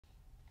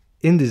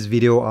In this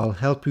video, I'll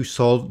help you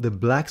solve the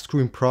black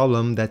screen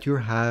problem that you're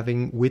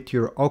having with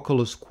your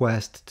Oculus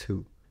Quest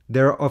 2.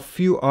 There are a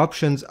few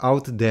options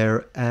out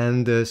there,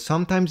 and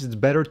sometimes it's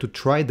better to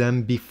try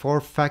them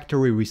before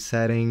factory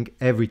resetting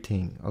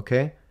everything,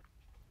 okay?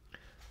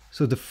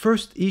 So the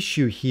first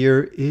issue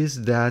here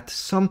is that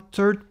some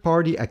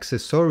third-party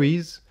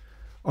accessories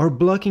are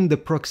blocking the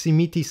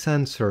proximity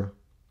sensor,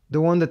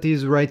 the one that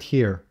is right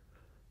here,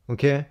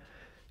 okay?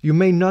 You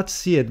may not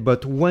see it,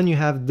 but when you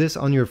have this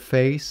on your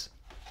face,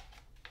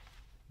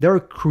 there are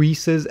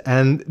creases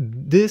and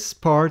this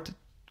part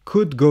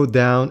could go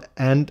down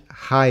and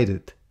hide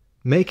it,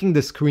 making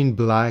the screen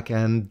black,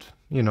 and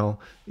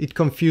it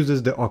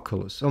confuses the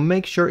Oculus. So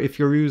make sure if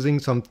you're using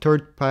some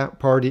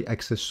third-party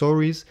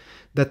accessories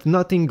that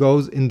nothing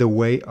goes in the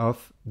way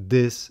of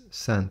this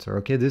sensor,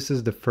 okay? This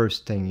is the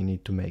first thing you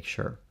need to make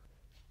sure.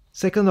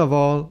 Second of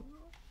all,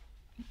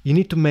 you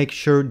need to make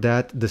sure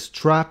that the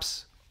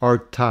straps are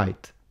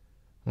tight.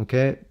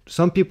 Okay,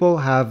 some people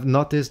have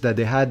noticed that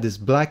they had this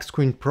black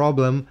screen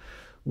problem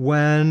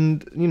when,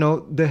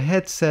 the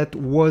headset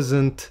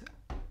wasn't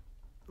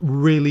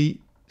really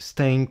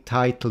staying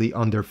tightly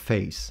on their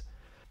face.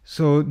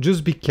 So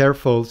just be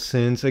careful,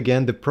 since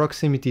again, the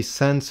proximity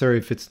sensor,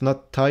 if it's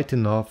not tight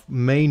enough,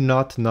 may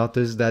not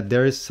notice that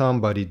there is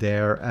somebody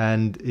there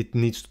and it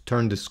needs to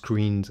turn the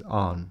screens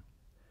on.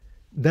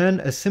 Then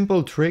a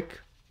simple trick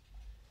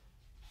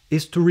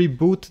is to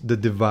reboot the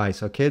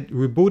device, okay?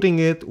 Rebooting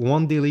it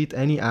won't delete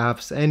any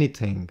apps,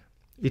 anything.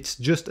 It's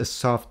just a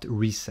soft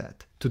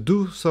reset. To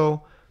do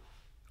so,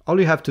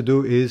 all you have to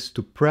do is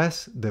to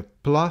press the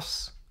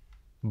plus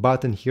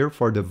button here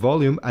for the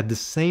volume at the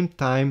same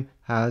time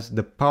as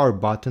the power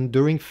button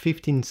during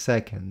 15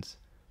 seconds,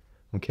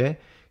 okay?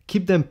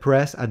 Keep them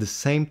pressed at the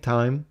same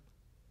time,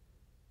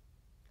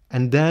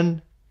 and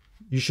then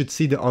you should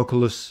see the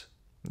Oculus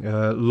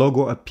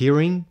logo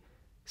appearing,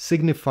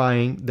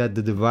 signifying that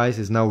the device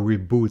is now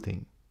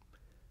rebooting.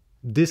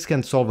 This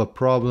can solve a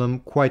problem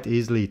quite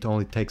easily. It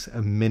only takes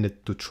a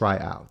minute to try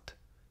out.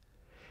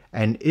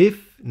 And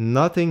if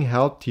nothing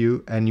helped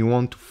you and you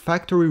want to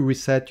factory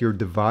reset your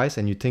device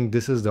and you think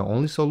this is the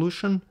only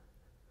solution,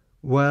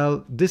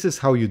 well, this is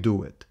how you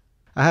do it.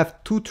 I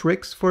have two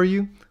tricks for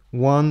you.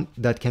 One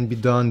that can be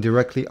done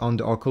directly on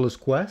the Oculus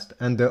Quest,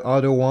 and the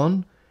other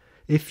one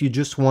if you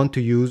just want to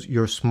use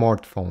your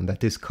smartphone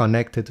that is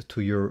connected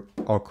to your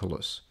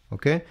Oculus.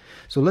 Okay,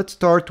 so let's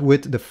start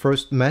with the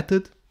first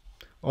method.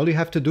 All you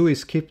have to do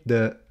is keep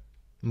the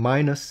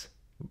minus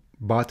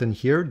button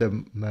here,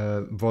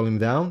 the volume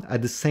down,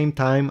 at the same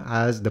time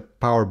as the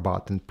power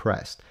button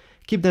pressed.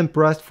 Keep them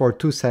pressed for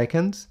 2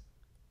 seconds,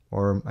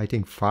 or I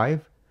think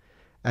 5,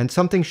 and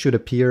something should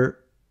appear.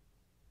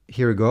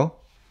 Here we go.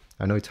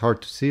 I know it's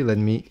hard to see. Let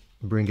me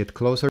bring it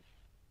closer.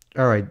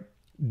 All right,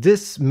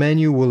 this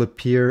menu will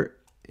appear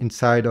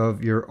inside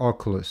of your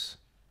Oculus.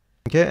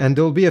 Okay, and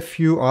there'll be a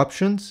few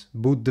options: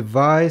 boot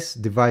device,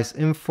 device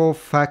info,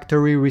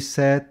 factory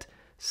reset,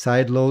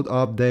 sideload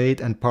update,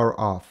 and power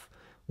off.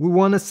 We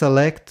want to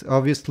select,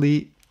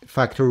 obviously,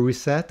 factory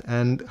reset,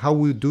 and how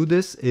we do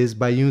this is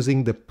by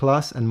using the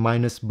plus and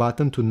minus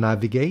button to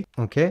navigate.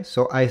 Okay,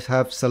 so I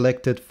have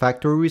selected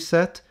factory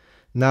reset.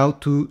 Now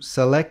to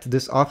select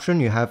this option,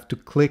 you have to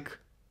click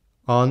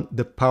on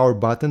the power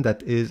button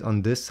that is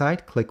on this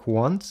side. Click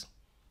once.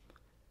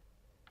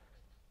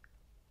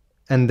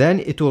 And then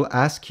it will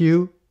ask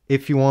you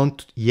if you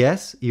want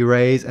yes,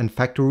 erase and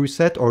factory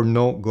reset, or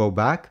no, go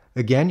back.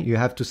 Again, you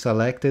have to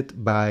select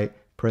it by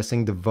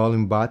pressing the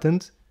volume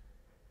buttons.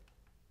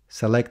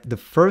 Select the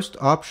first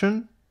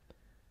option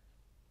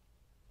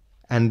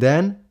and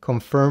then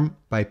confirm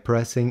by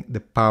pressing the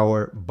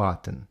power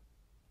button.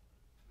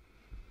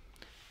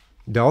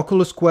 The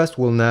Oculus Quest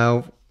will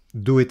now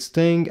do its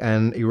thing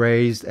and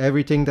erase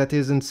everything that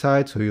is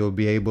inside, so you'll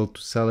be able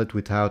to sell it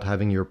without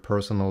having your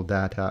personal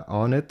data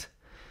on it.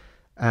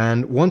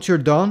 And once you're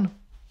done,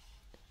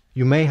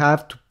 you may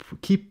have to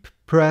keep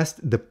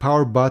pressed the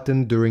power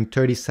button during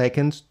 30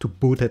 seconds to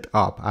boot it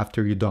up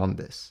after you've done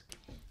this.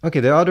 Okay,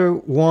 the other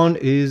one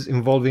is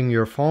involving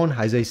your phone.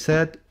 As I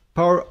said,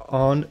 power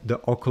on the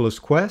Oculus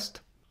Quest,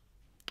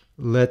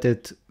 let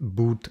it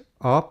boot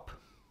up,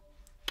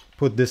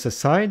 put this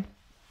aside,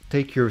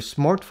 take your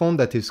smartphone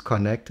that is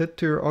connected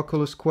to your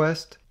Oculus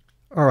Quest.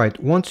 All right,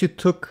 once you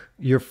took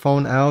your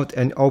phone out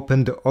and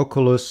opened the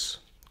Oculus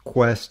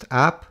Quest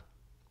app,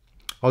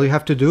 all you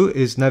have to do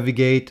is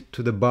navigate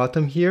to the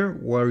bottom here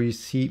where you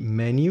see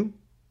menu,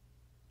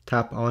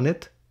 tap on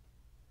it.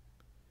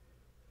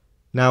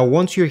 Now,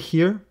 once you're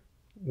here,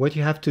 what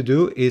you have to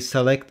do is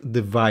select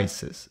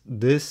devices,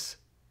 this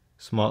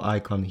small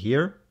icon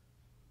here.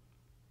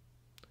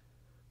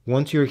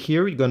 Once you're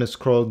here, you're gonna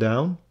scroll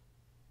down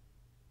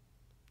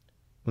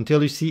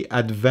until you see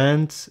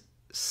advanced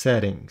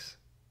settings.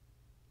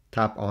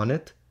 Tap on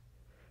it.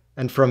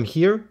 And from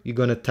here, you're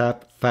gonna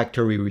tap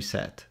factory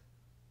reset.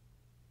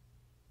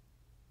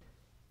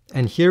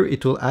 And here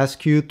it will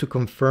ask you to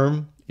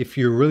confirm if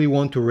you really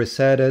want to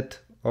reset it,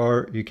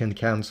 or you can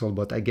cancel,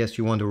 but I guess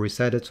you want to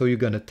reset it. So you're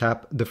going to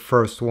tap the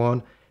first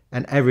one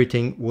and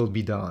everything will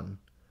be done.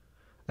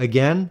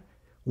 Again,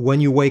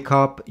 When you wake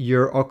up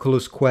your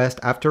Oculus Quest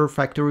after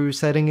factory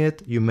resetting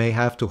it, you may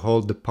have to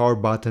hold the power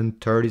button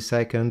 30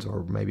 seconds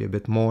or maybe a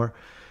bit more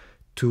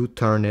to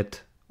turn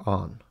it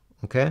on.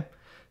 Okay?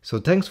 So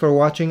thanks for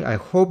watching. I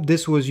hope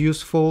this was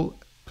useful.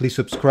 Please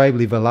subscribe,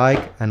 leave a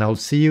like, and I'll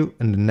see you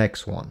in the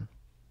next one.